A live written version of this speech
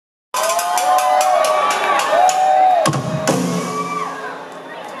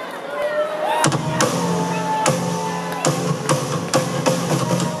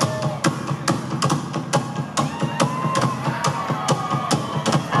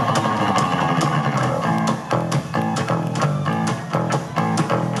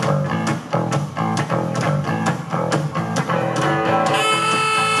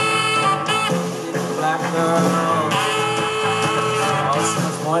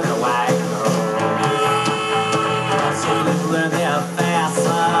more than a white girl. So you learn that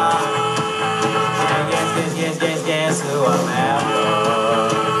faster. Guess who I'm after.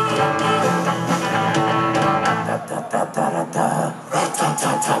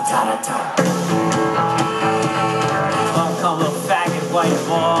 Come a faggot white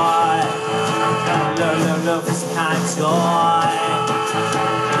boy. Love is kind of joy.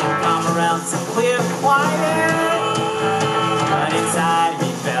 Come around to clear quiet. But inside me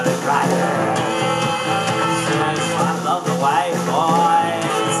felt it right. I love the white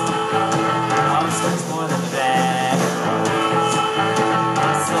boys. Oh, so much more than that.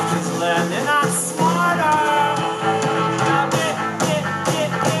 Something's learned, they're not smarter. Get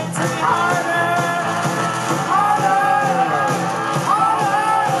to me harder.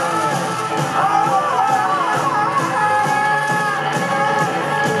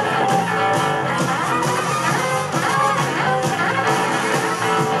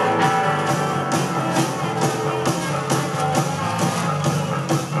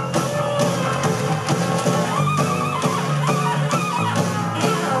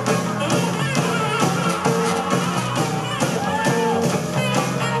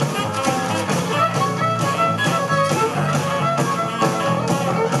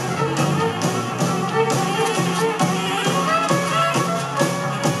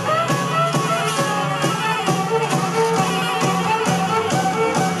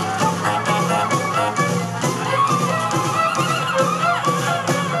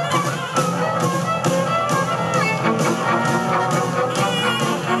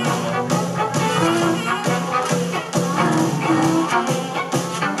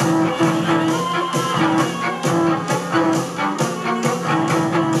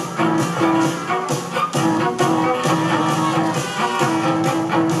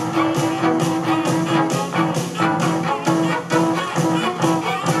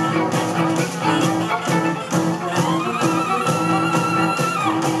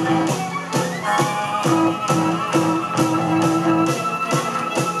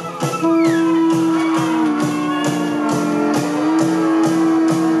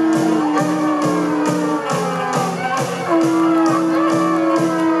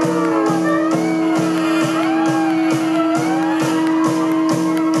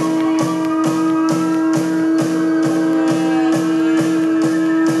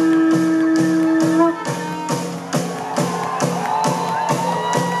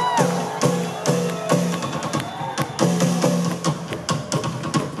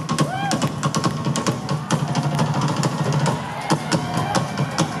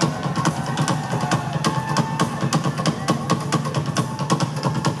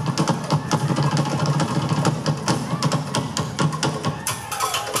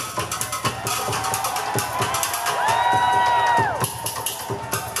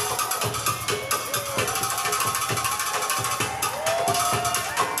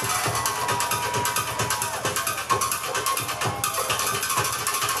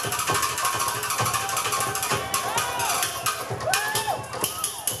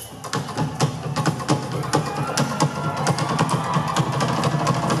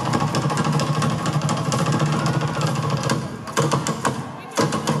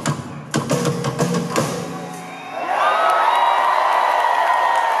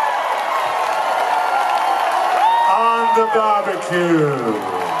 The barbecue.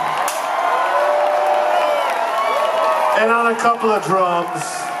 And on a couple of drums,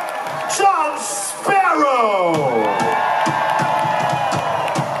 John Sparrow.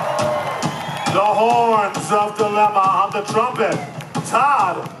 The horns of Dilemma on the trumpet,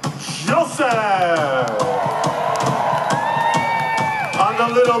 Todd Joseph. On the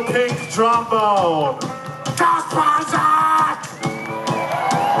little pink trombone, Gus Parzak.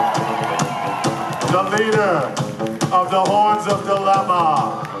 The leader of the Horns of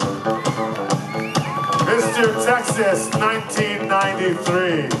Dilemma, Mr. Texas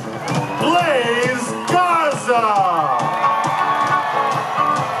 1993, Blaze Garza.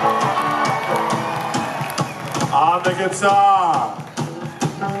 On the guitar,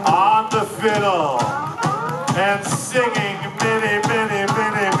 on the fiddle, and singing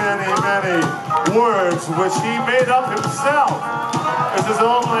many words which he made up himself. It's his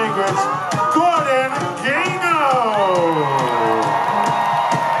own language, Gordon Gano.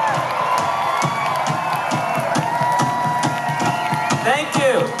 Thank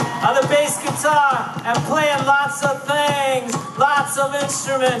you. On the bass guitar and playing lots of things, lots of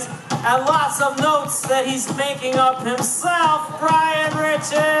instruments, and lots of notes that he's making up himself, Brian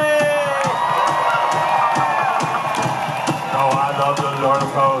Ritchie. Oh, I love the Lord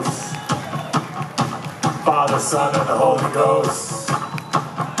of Hosts, Father, Son, and the Holy Ghost.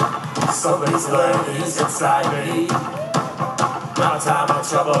 Somebody's learning, he's inside me. My time of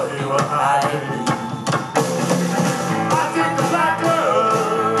trouble, he will hide me.